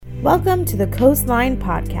Welcome to the Coastline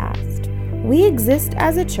Podcast. We exist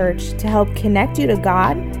as a church to help connect you to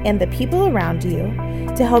God and the people around you,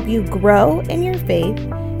 to help you grow in your faith,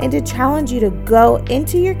 and to challenge you to go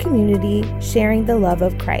into your community sharing the love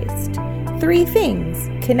of Christ. 3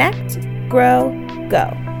 things: connect, grow,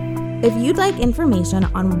 go. If you'd like information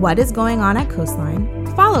on what is going on at Coastline,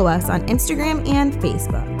 follow us on Instagram and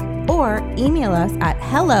Facebook, or email us at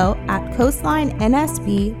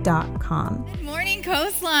hello@coastlinensb.com. Good morning,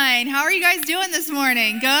 Coastline. How are you guys doing this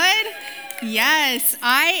morning? Good? Yes,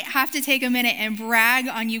 I have to take a minute and brag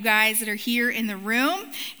on you guys that are here in the room,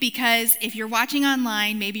 because if you're watching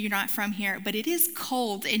online, maybe you're not from here, but it is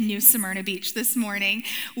cold in New Smyrna Beach this morning.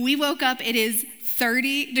 We woke up, it is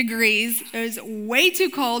 30 degrees. It was way too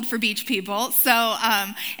cold for beach people. So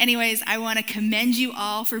anyways, I want to commend you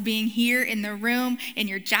all for being here in the room in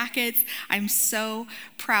your jackets. I'm so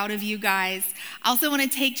proud of you guys. I also want to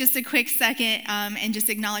take just a quick second and just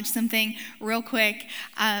acknowledge something real quick.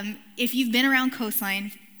 If you've been around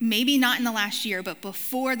Coastline, maybe not in the last year, but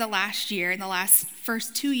before the last year, in the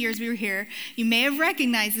first 2 years we were here, you may have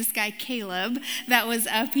recognized this guy, Caleb, that was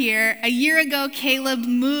up here. A year ago, Caleb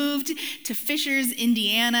moved to Fishers,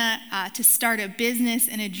 Indiana, to start a business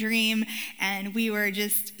and a dream, and we were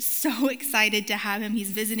just so excited to have him.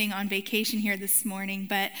 He's visiting on vacation here this morning,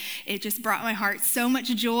 but it just brought my heart so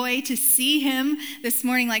much joy to see him this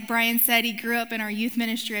morning. Like Brian said, he grew up in our youth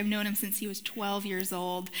ministry. I've known him since he was 12 years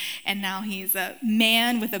old, and now he's a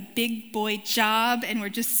man with a big boy job, and we're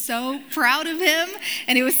just so proud of him.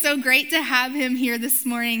 And it was so great to have him here this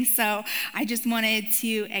morning. So I just wanted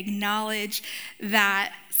to acknowledge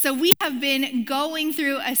that. So we have been going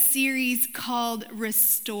through a series called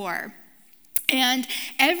Restore. And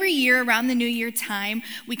every year around the New Year time,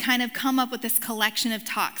 we kind of come up with this collection of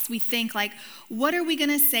talks. We think like, what are we going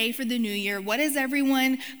to say for the new year?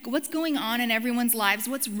 What's going on in everyone's lives?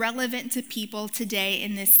 What's relevant to people today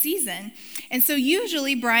in this season? And so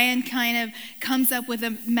usually Brian kind of comes up with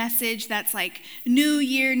a message that's like, new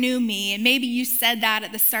year, new me. And maybe you said that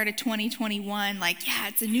at the start of 2021, like, yeah,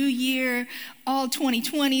 it's a new year. All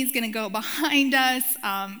 2020 is going to go behind us.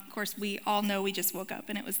 Of course, we all know we just woke up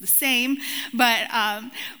and it was the same. But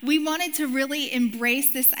we wanted to really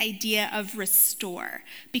embrace this idea of restore.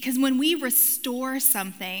 Because when we restore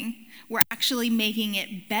something, we're actually making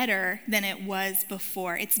it better than it was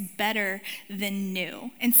before. It's better than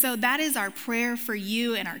new. And so that is our prayer for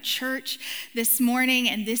you and our church this morning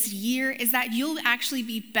and this year, is that you'll actually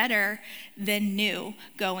be better than new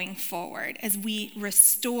going forward as we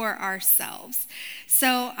restore ourselves.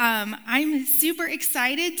 So I'm super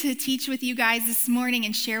excited to teach with you guys this morning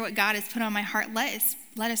and share what God has put on my heart.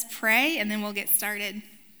 Let us pray, and then we'll get started.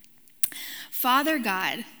 Father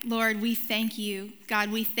God, Lord, we thank you.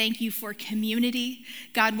 God, we thank you for community.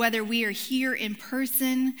 God, whether we are here in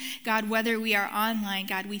person, God, whether we are online,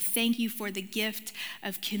 God, we thank you for the gift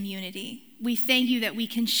of community. We thank you that we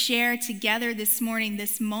can share together this morning,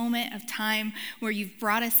 this moment of time where you've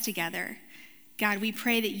brought us together. God, we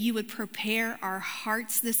pray that you would prepare our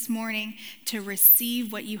hearts this morning to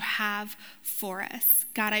receive what you have for us.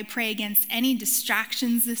 God, I pray against any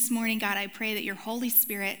distractions this morning. God, I pray that your Holy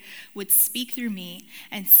Spirit would speak through me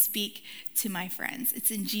and speak to my friends. It's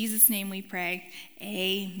in Jesus' name we pray.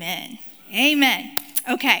 Amen. Amen.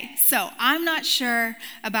 Okay, so I'm not sure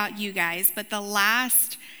about you guys, but the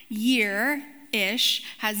last year-ish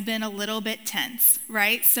has been a little bit tense,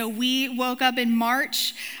 right? So we woke up in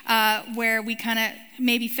March where we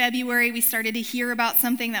maybe February, we started to hear about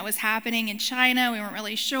something that was happening in China. We weren't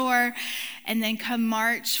really sure. And then come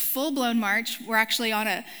March, full-blown March, we're actually on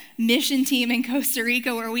a mission team in Costa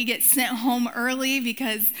Rica where we get sent home early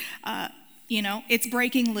because, it's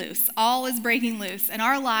breaking loose. All is breaking loose. And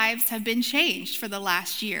our lives have been changed for the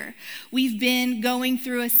last year. We've been going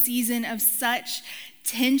through a season of such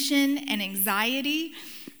tension and anxiety.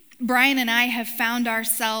 Brian and I have found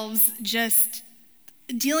ourselves just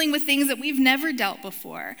dealing with things that we've never dealt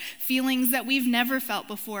before, feelings that we've never felt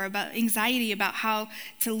before, about anxiety about how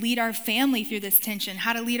to lead our family through this tension,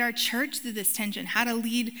 how to lead our church through this tension, how to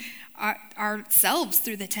lead ourselves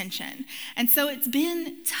through the tension. And so it's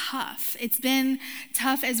been tough. It's been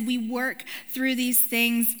tough as we work through these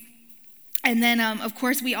things. And then, of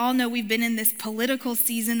course, we all know we've been in this political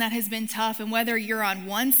season that has been tough. And whether you're on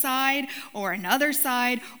one side or another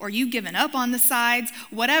side, or you've given up on the sides,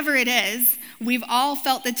 whatever it is, we've all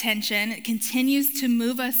felt the tension. It continues to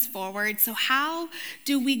move us forward. So how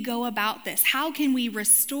do we go about this? How can we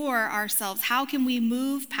restore ourselves? How can we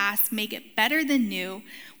move past, make it better than new,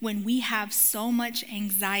 when we have so much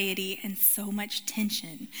anxiety and so much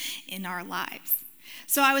tension in our lives?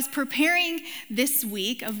 So I was preparing this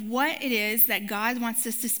week of what it is that God wants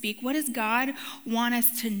us to speak. What does God want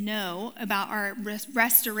us to know about our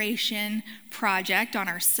restoration project on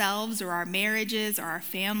ourselves or our marriages or our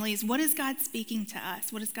families? What is God speaking to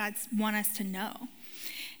us? What does God want us to know?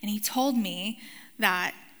 And he told me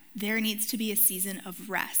that there needs to be a season of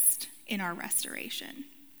rest in our restoration.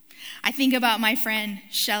 I think about my friend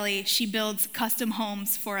Shelly. She builds custom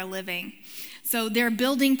homes for a living. So they're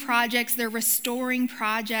building projects, they're restoring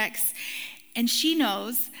projects, and she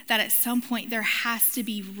knows that at some point there has to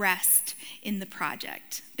be rest in the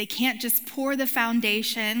project. They can't just pour the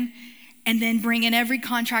foundation and then bring in every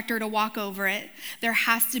contractor to walk over it. There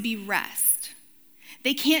has to be rest.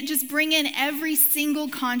 They can't just bring in every single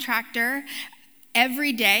contractor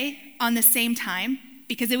every day on the same time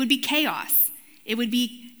because it would be chaos. It would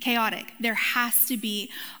be chaotic. There has to be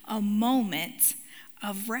a moment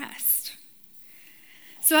of rest.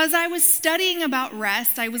 So as I was studying about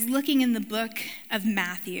rest, I was looking in the book of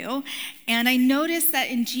Matthew, and I noticed that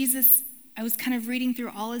in Jesus, I was kind of reading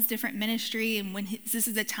through all his different ministry, and this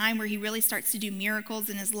is a time where he really starts to do miracles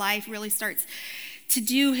in his life, really starts to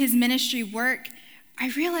do his ministry work, I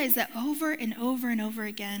realized that over and over and over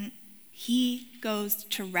again, he goes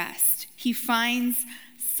to rest. He finds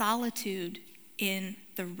solitude in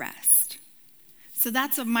the rest. So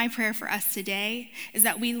that's my prayer for us today, is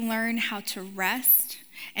that we learn how to rest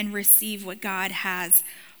and receive what God has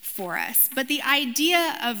for us. But the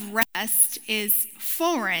idea of rest is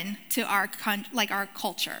foreign to our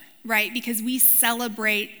culture, right? Because we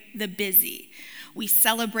celebrate the busy. We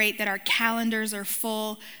celebrate that our calendars are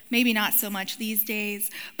full, maybe not so much these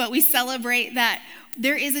days, but we celebrate that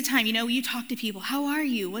there is a time, you talk to people, how are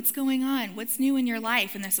you? What's going on? What's new in your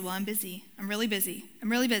life? And they say, well, I'm busy. I'm really busy.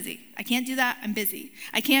 I can't do that. I'm busy.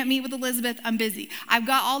 I can't meet with Elizabeth. I'm busy. I've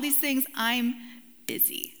got all these things. I'm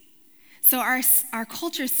busy. So our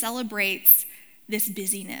culture celebrates this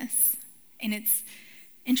busyness. And it's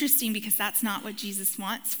interesting because that's not what Jesus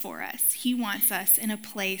wants for us. He wants us in a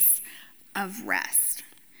place of rest.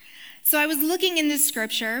 So I was looking in this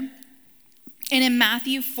scripture, and in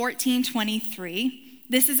Matthew 14:23,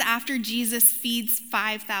 this is after Jesus feeds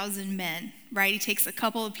 5,000 men, right? He takes a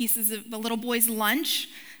couple of pieces of the little boy's lunch,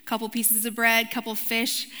 a couple pieces of bread, couple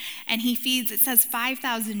fish, and he feeds, it says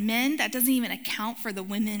 5,000 men. That doesn't even account for the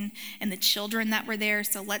women and the children that were there.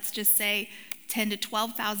 So let's just say 10 to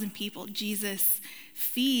 12,000 people Jesus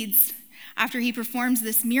feeds after he performs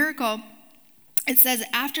this miracle. It says,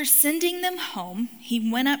 after sending them home,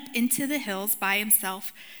 he went up into the hills by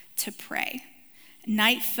himself to pray.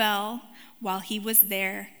 Night fell while he was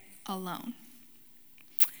there alone.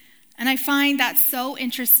 And I find that so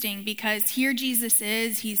interesting because here Jesus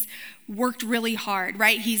is, he's worked really hard,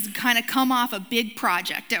 right? He's kind of come off a big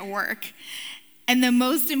project at work. And the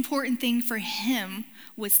most important thing for him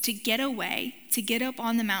was to get away, to get up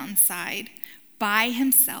on the mountainside by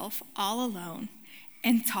himself, all alone,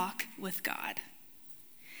 and talk with God.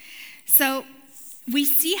 So we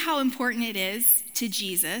see how important it is to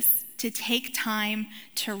Jesus to take time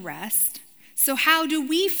to rest. So how do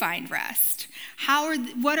we find rest?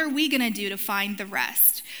 What are we going to do to find the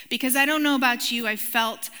rest? Because I don't know about you, I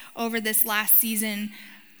felt over this last season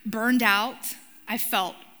burned out. I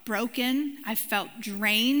felt broken. I felt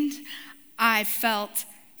drained. I felt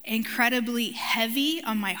incredibly heavy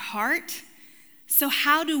on my heart. So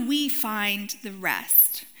how do we find the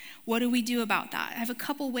rest? What do we do about that? I have a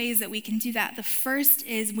couple ways that we can do that. The first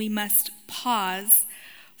is we must pause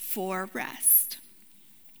for rest.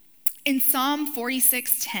 In Psalm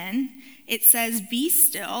 46:10, it says, "Be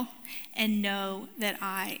still and know that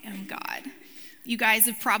I am God." You guys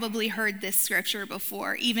have probably heard this scripture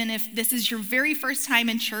before. Even if this is your very first time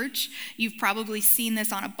in church, you've probably seen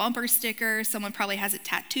this on a bumper sticker. Someone probably has it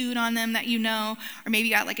tattooed on them that you know, or maybe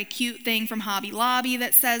got like a cute thing from Hobby Lobby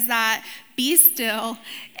that says that. Be still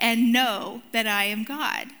and know that I am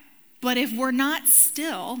God. But if we're not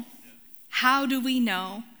still, how do we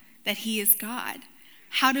know that he is God?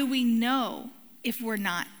 How do we know if we're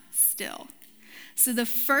not still? So the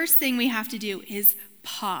first thing we have to do is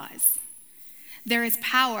pause. There is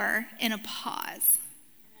power in a pause.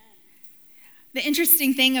 The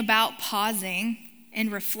interesting thing about pausing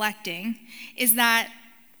and reflecting is that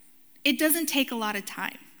it doesn't take a lot of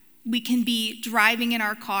time. We can be driving in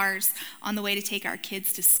our cars on the way to take our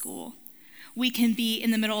kids to school. We can be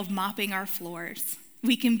in the middle of mopping our floors.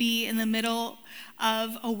 We can be in the middle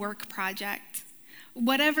of a work project.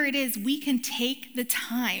 Whatever it is, we can take the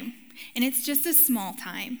time, and it's just a small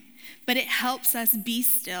time, but it helps us be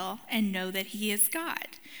still and know that he is God.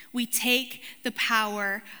 We take the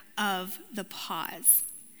power of the pause.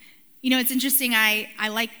 You know, it's interesting, I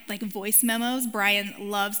like voice memos. Brian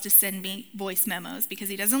loves to send me voice memos because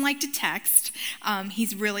he doesn't like to text.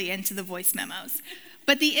 He's really into the voice memos.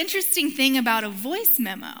 But the interesting thing about a voice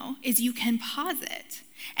memo is you can pause it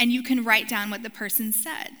and you can write down what the person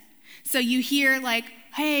said. So you hear like,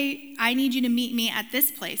 hey, I need you to meet me at this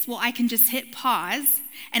place. Well, I can just hit pause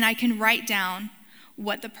and I can write down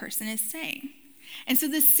what the person is saying. And so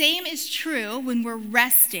the same is true when we're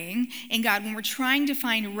resting in God, when we're trying to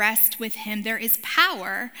find rest with him. There is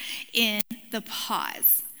power in the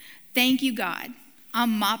pause. Thank you, God.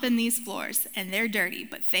 I'm mopping these floors and they're dirty,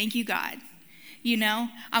 but thank you, God. You know,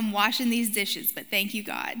 I'm washing these dishes, but thank you,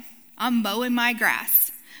 God. I'm mowing my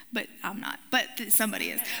grass, but I'm not, but somebody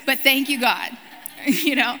is. But thank you, God.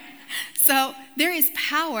 You know, so there is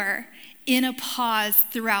power in a pause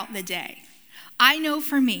throughout the day. I know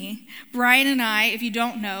for me, Brian and I, if you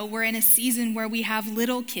don't know, we're in a season where we have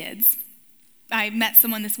little kids. I met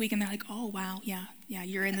someone this week and they're like, oh, wow, yeah,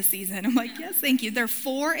 you're in the season. I'm like, yes, thank you. They're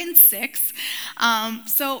 4 and 6.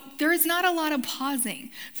 So there is not a lot of pausing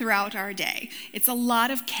throughout our day. It's a lot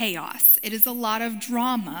of chaos. It is a lot of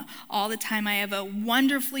drama all the time. I have a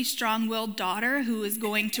wonderfully strong-willed daughter who is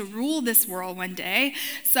going to rule this world one day.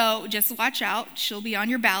 So just watch out. She'll be on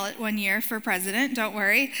your ballot one year for president. Don't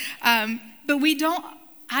worry. But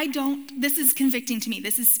this is convicting to me.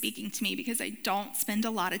 This is speaking to me because I don't spend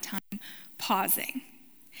a lot of time pausing.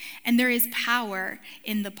 And there is power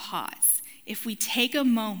in the pause. If we take a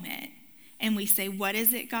moment and we say, what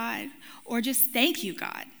is it, God? Or just thank you,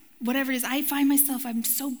 God. Whatever it is, I find myself, I'm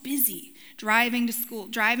so busy driving to school,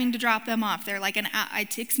 driving to drop them off. They're like it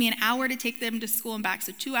takes me an hour to take them to school and back.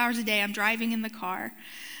 So 2 hours a day I'm driving in the car.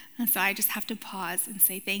 And so I just have to pause and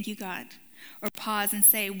say, thank you, God. Or pause and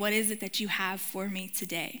say, what is it that you have for me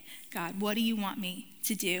today? God, what do you want me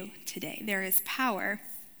to do today? There is power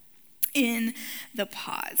in the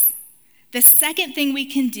pause. The second thing we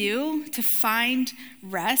can do to find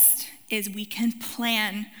rest is we can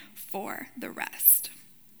plan for the rest.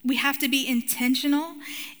 We have to be intentional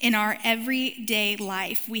in our everyday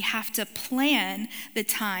life. We have to plan the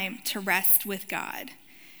time to rest with God.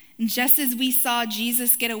 And just as we saw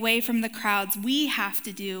Jesus get away from the crowds, we have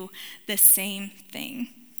to do the same thing.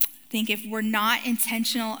 I think if we're not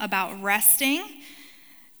intentional about resting,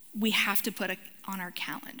 we have to put it on our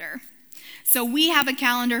calendar. So we have a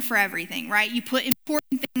calendar for everything, right? You put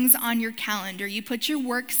important things on your calendar. You put your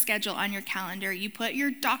work schedule on your calendar. You put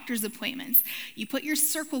your doctor's appointments. You put your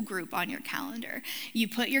circle group on your calendar. You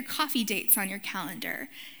put your coffee dates on your calendar.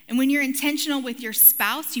 And when you're intentional with your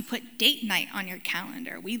spouse, you put date night on your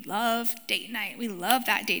calendar. We love date night. We love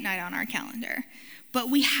that date night on our calendar. But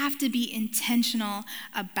we have to be intentional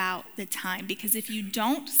about the time, because if you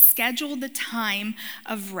don't schedule the time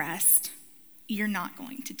of rest, you're not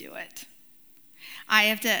going to do it. I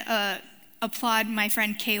have to applaud my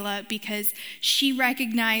friend Kayla because she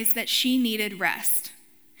recognized that she needed rest.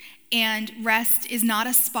 And rest is not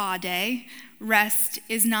a spa day. Rest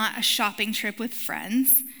is not a shopping trip with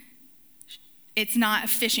friends. It's not a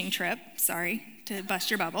fishing trip. Sorry to bust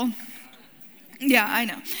your bubble. Yeah, I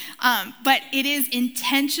know. But it is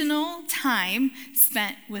intentional time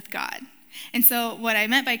spent with God. And so what I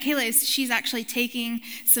meant by Kayla is she's actually taking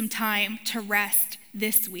some time to rest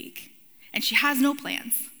this week. And she has no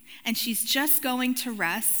plans. And she's just going to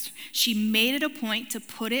rest. She made it a point to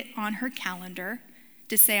put it on her calendar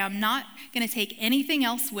to say, I'm not going to take anything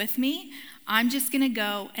else with me. I'm just going to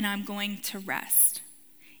go and I'm going to rest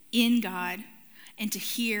in God and to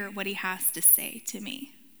hear what he has to say to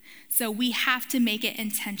me. So we have to make it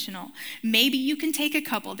intentional. Maybe you can take a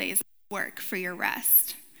couple days of work for your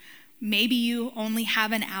rest. Maybe you only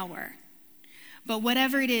have an hour. But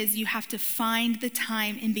whatever it is, you have to find the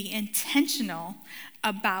time and be intentional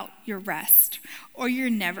about your rest, or you're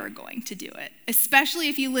never going to do it. Especially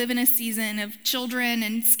if you live in a season of children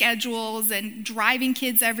and schedules and driving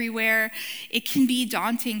kids everywhere. It can be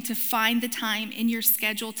daunting to find the time in your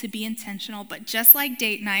schedule to be intentional. But just like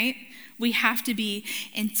date night, we have to be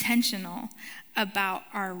intentional about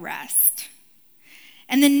our rest.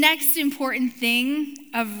 And the next important thing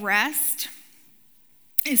of rest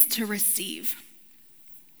is to receive.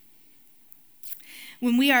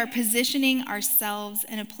 When we are positioning ourselves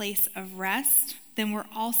in a place of rest, then we're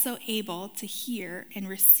also able to hear and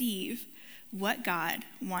receive what God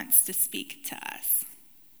wants to speak to us.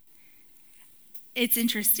 It's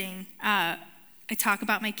interesting. I talk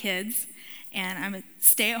about my kids, and I'm a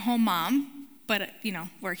stay-at-home mom, but,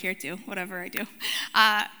 work here too, whatever I do.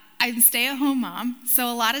 I'm a stay-at-home mom,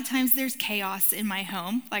 so a lot of times there's chaos in my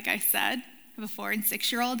home, like I said. I have a 4 and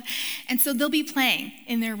 6-year-old. And so they'll be playing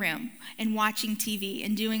in their room and watching TV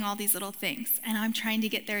and doing all these little things. And I'm trying to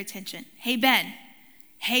get their attention. Hey, Ben.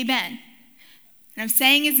 Hey, Ben. And I'm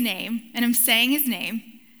saying his name, and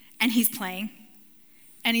he's playing,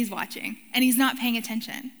 and he's watching, and he's not paying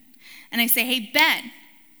attention. And I say, hey, Ben.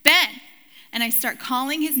 And I start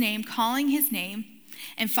calling his name,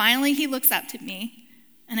 and finally he looks up to me,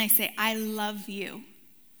 and I say, I love you.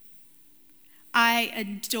 I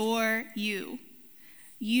adore you.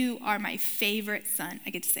 You are my favorite son. I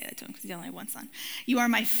get to say that to him because he only had one son. You are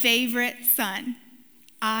my favorite son.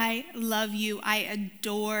 I love you. I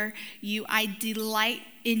adore you. I delight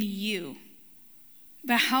in you.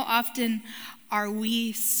 But how often are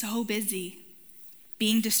we so busy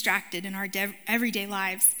being distracted in our everyday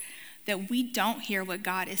lives that we don't hear what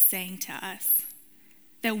God is saying to us?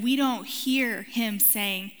 That we don't hear him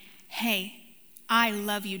saying, hey, I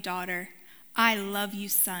love you, daughter. I love you,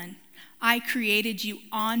 son. I created you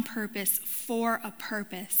on purpose for a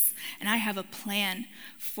purpose, and I have a plan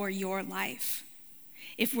for your life.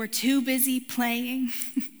 If we're too busy playing,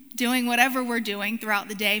 doing whatever we're doing throughout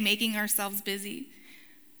the day, making ourselves busy,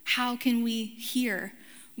 how can we hear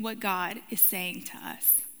what God is saying to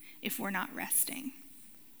us if we're not resting?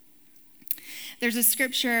 There's a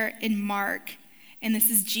scripture in Mark, and this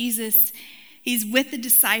is Jesus. He's with the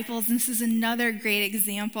disciples, and this is another great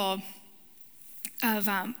example of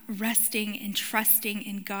resting and trusting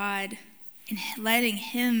in God and letting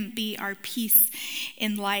him be our peace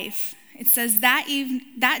in life. It says that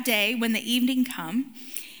day when the evening come,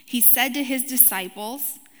 he said to his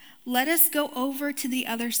disciples, let us go over to the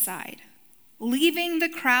other side. Leaving the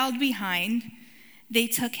crowd behind, they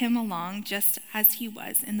took him along just as he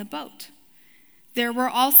was in the boat. There were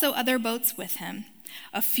also other boats with him.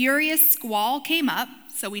 A furious squall came up,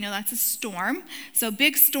 so we know that's a storm. So a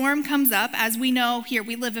big storm comes up. As we know here,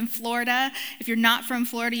 we live in Florida. If you're not from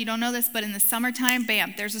Florida, you don't know this, but in the summertime,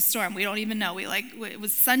 bam, there's a storm. We don't even know. It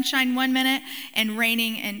was sunshine one minute and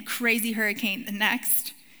raining and crazy hurricane the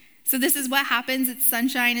next. So this is what happens. It's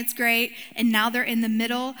sunshine, it's great, and now they're in the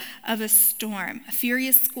middle of a storm. A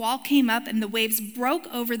furious squall came up, and the waves broke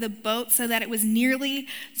over the boat so that it was nearly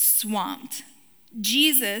swamped.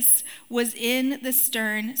 Jesus was in the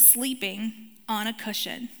stern sleeping on a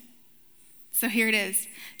cushion. So here it is.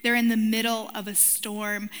 They're in the middle of a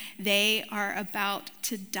storm. They are about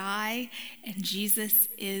to die, and Jesus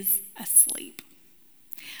is asleep.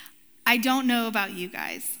 I don't know about you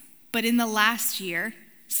guys, but in the last year,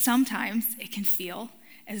 sometimes it can feel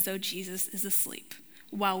as though Jesus is asleep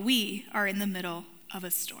while we are in the middle of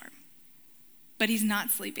a storm. But he's not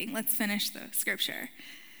sleeping. Let's finish the scripture.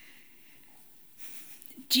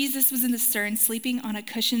 Jesus was in the stern, sleeping on a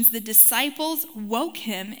cushion. The disciples woke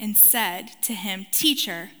him and said to him,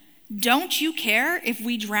 Teacher, don't you care if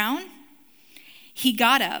we drown? He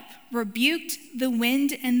got up, rebuked the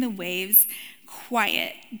wind and the waves.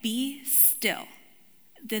 Quiet, be still.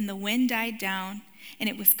 Then the wind died down, and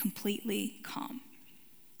it was completely calm.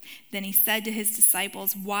 Then he said to his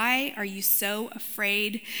disciples, Why are you so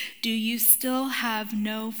afraid? Do you still have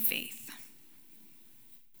no faith?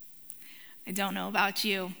 I don't know about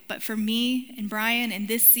you, but for me and Brian, in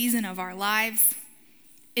this season of our lives,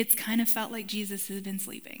 it's kind of felt like Jesus has been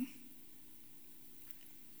sleeping.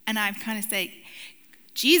 And I've kind of said,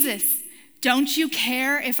 Jesus, don't you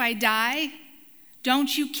care if I die?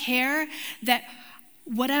 Don't you care that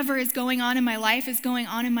whatever is going on in my life is going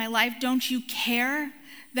on in my life? Don't you care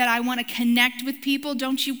that I want to connect with people?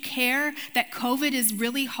 Don't you care that COVID is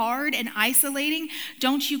really hard and isolating?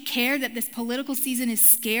 Don't you care that this political season is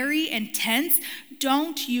scary and tense?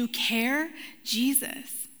 Don't you care,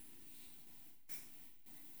 Jesus?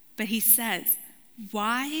 But he says,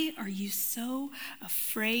 why are you so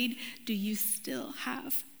afraid? Do you still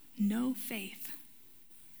have no faith?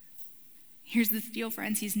 Here's the deal,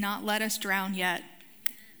 friends. He's not let us drown yet.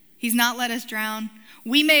 He's not let us drown.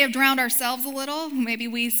 We may have drowned ourselves a little. Maybe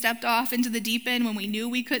we stepped off into the deep end when we knew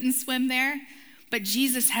we couldn't swim there. But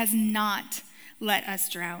Jesus has not let us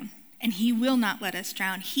drown, and he will not let us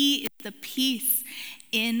drown. He is the peace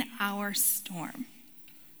in our storm.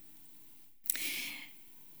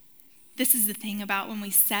 This is the thing about when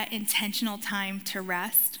we set intentional time to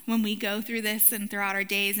rest, when we go through this and throughout our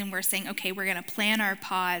days and we're saying, okay, we're going to plan our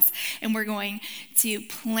pause and we're going to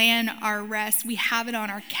plan our rest. We have it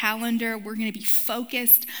on our calendar. We're going to be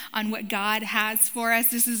focused on what God has for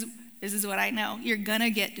us. This is what I know. You're going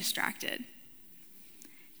to get distracted.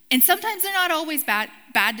 And sometimes they're not always bad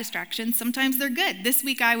distractions. Sometimes they're good. This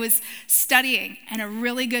week I was studying, and a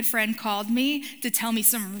really good friend called me to tell me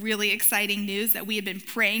some really exciting news that we had been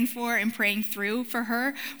praying for and praying through for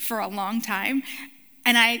her for a long time.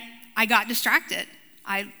 And I I got distracted.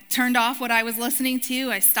 I turned off what I was listening to.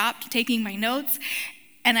 I stopped taking my notes,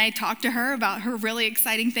 and I talked to her about her really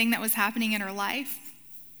exciting thing that was happening in her life.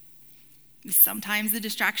 Sometimes the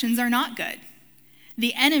distractions are not good.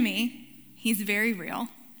 The enemy, he's very real,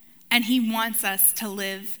 and he wants us to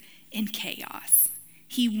live in chaos.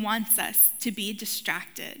 He wants us to be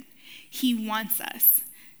distracted. He wants us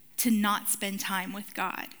to not spend time with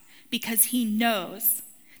God because he knows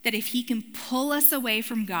that if he can pull us away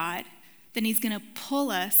from God, then he's going to pull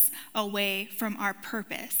us away from our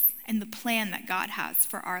purpose and the plan that God has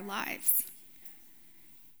for our lives.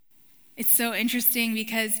 It's so interesting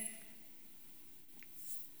because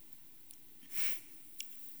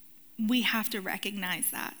we have to recognize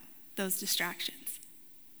those distractions.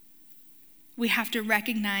 We have to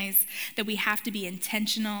recognize that we have to be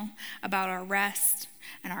intentional about our rest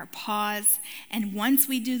and our pause. And once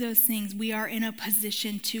we do those things, we are in a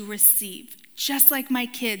position to receive. Just like my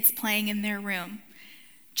kids playing in their room.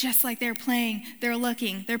 Just like they're playing, they're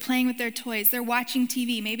looking, they're playing with their toys, they're watching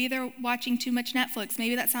TV. Maybe they're watching too much Netflix.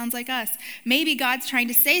 Maybe that sounds like us. Maybe God's trying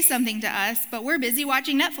to say something to us, but we're busy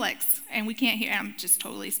watching Netflix and we can't hear. I'm just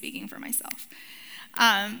totally speaking for myself.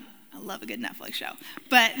 I love a good Netflix show.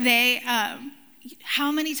 But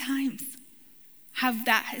how many times has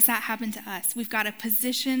that happened to us? We've got to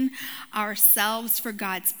position ourselves for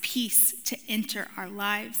God's peace to enter our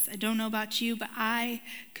lives. I don't know about you, but I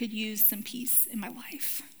could use some peace in my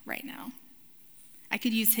life right now. I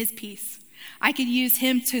could use his peace. I could use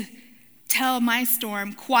him to tell my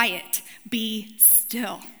storm, quiet, be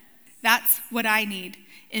still. That's what I need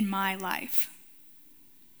in my life.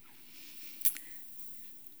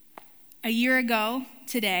 A year ago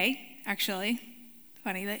today, actually,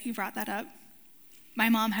 funny that you brought that up, my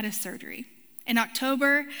mom had a surgery. In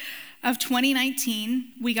October of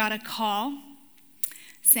 2019, we got a call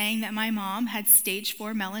saying that my mom had stage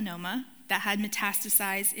 4 melanoma that had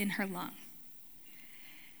metastasized in her lung,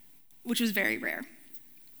 which was very rare.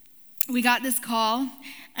 We got this call,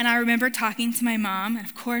 and I remember talking to my mom, and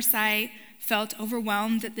of course I felt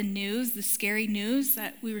overwhelmed at the news, the scary news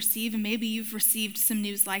that we receive, and maybe you've received some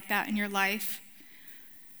news like that in your life.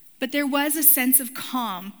 But there was a sense of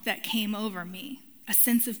calm that came over me. A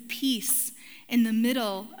sense of peace in the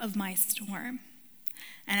middle of my storm.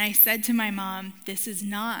 And I said to my mom, this is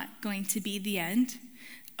not going to be the end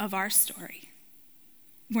of our story.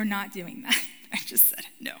 We're not doing that. I just said,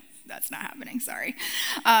 no, that's not happening, sorry.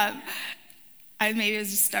 Maybe it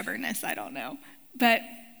was just stubbornness, I don't know. But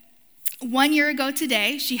 1 year ago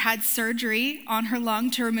today, she had surgery on her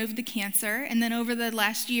lung to remove the cancer. And then over the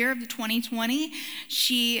last year of 2020,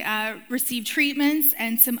 she received treatments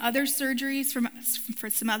and some other surgeries for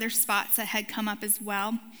some other spots that had come up as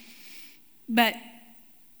well. But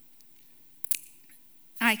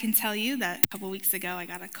I can tell you that a couple weeks ago, I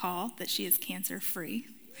got a call that she is cancer-free.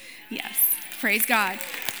 Yes, praise God.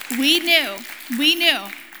 We knew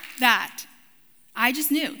that. I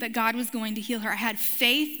just knew that God was going to heal her. I had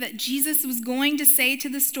faith that Jesus was going to say to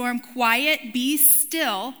the storm, quiet, be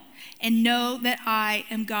still, and know that I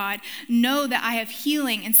am God. Know that I have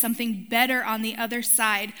healing and something better on the other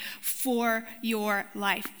side for your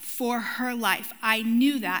life, for her life. I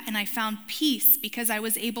knew that, and I found peace because I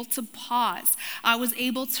was able to pause. I was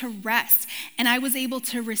able to rest, and I was able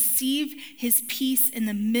to receive his peace in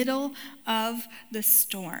the middle of the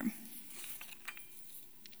storm.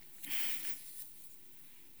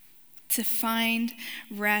 To find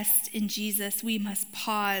rest in Jesus, we must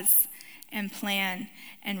pause and plan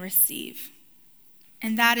and receive.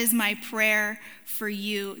 And that is my prayer for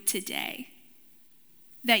you today,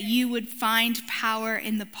 that you would find power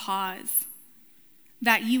in the pause,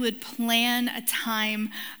 that you would plan a time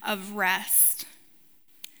of rest,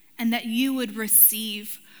 and that you would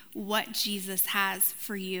receive what Jesus has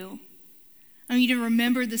for you. I want you to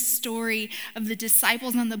remember the story of the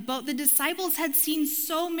disciples on the boat. The disciples had seen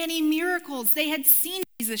so many miracles. They had seen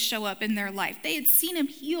Jesus show up in their life. They had seen him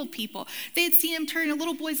heal people. They had seen him turn a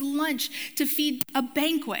little boy's lunch to feed a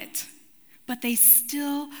banquet. But they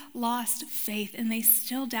still lost faith and they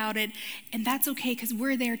still doubted. And that's okay because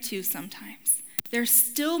we're there too sometimes. There's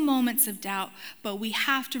still moments of doubt, but we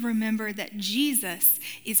have to remember that Jesus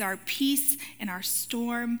is our peace in our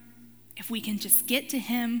storm. If we can just get to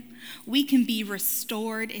him, we can be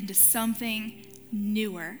restored into something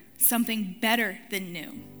newer, something better than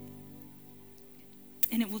new.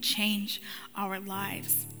 And it will change our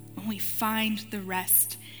lives when we find the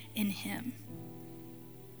rest in him.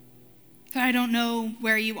 So I don't know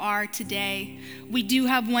where you are today. We do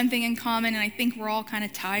have one thing in common, and I think we're all kind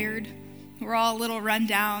of tired. We're all a little run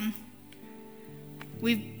down.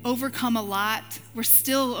 We've overcome a lot. We're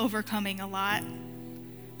still overcoming a lot.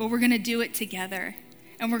 but we're going to do it together,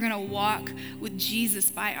 and we're going to walk with Jesus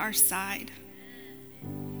by our side.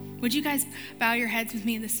 Would you guys bow your heads with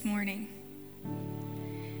me this morning?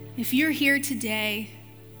 If you're here today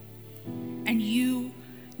and you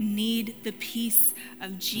need the peace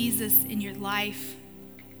of Jesus in your life,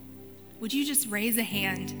 would you just raise a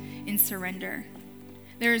hand in surrender?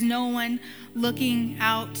 There is no one looking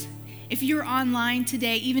out. If you're online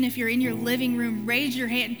today, even if you're in your living room, raise your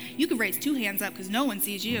hand. You could raise 2 hands up because no one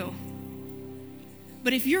sees you.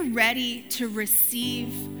 But if you're ready to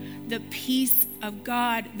receive the peace of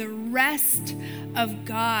God, the rest of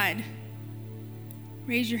God,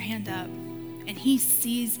 raise your hand up, and he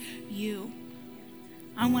sees you.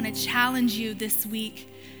 I want to challenge you this week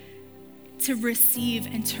to receive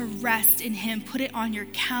and to rest in him. Put it on your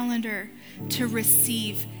calendar to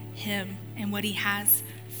receive him and what he has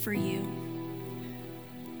for you.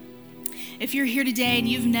 If you're here today and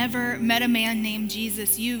you've never met a man named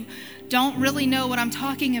Jesus, you don't really know what I'm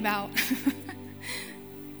talking about.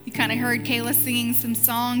 You kind of heard Kayla singing some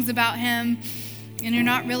songs about him, and you're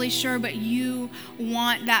not really sure, but you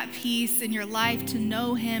want that peace in your life to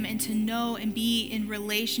know him and to know and be in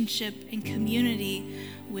relationship and community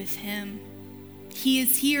with him. He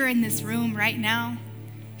is here in this room right now.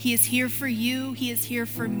 He is here for you. He is here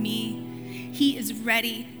for me. He is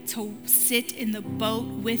ready to sit in the boat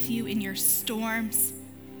with you in your storms.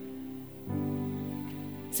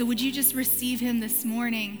 So would you just receive him this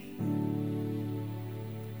morning?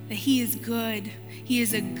 That he is good. He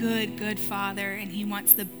is a good, good father, and he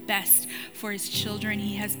wants the best for his children.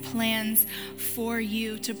 He has plans for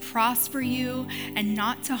you to prosper you and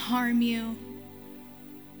not to harm you.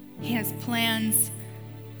 He has plans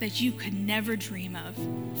that you could never dream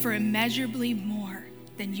of, for immeasurably more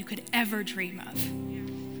than you could ever dream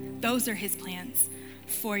of. Those are his plans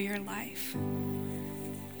for your life.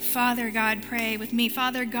 Father God, pray with me.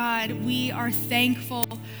 Father God, we are thankful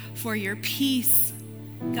for your peace.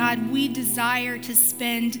 God, we desire to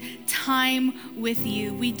spend time with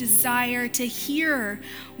you. We desire to hear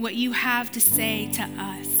what you have to say to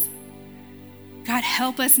us. God,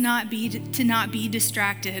 help us not be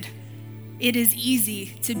distracted. It is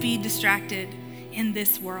easy to be distracted in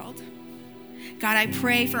this world. God, I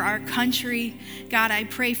pray for our country. God, I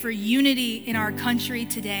pray for unity in our country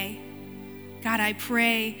today. God, I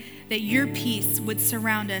pray that your peace would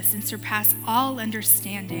surround us and surpass all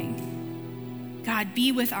understanding. God,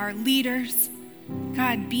 be with our leaders.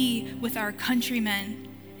 God, be with our countrymen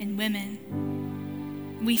and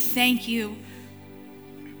women. We thank you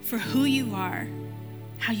for who you are,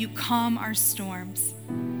 how you calm our storms,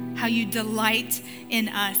 how you delight in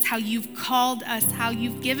us, how you've called us, how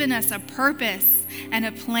you've given us a purpose and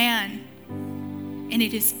a plan, and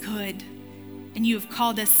it is good. And you have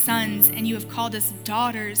called us sons, and you have called us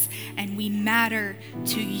daughters, and we matter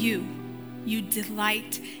to you. You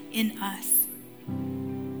delight in us.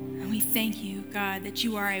 And we thank you, God, that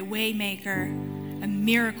you are a way maker, a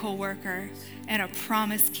miracle worker, and a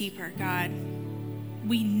promise keeper, God.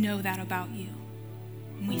 We know that about you,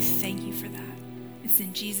 and we thank you for that. It's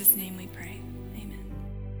in Jesus' name we pray. Amen.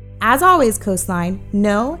 As always, Coastline,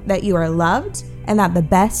 know that you are loved and that the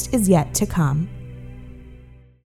best is yet to come.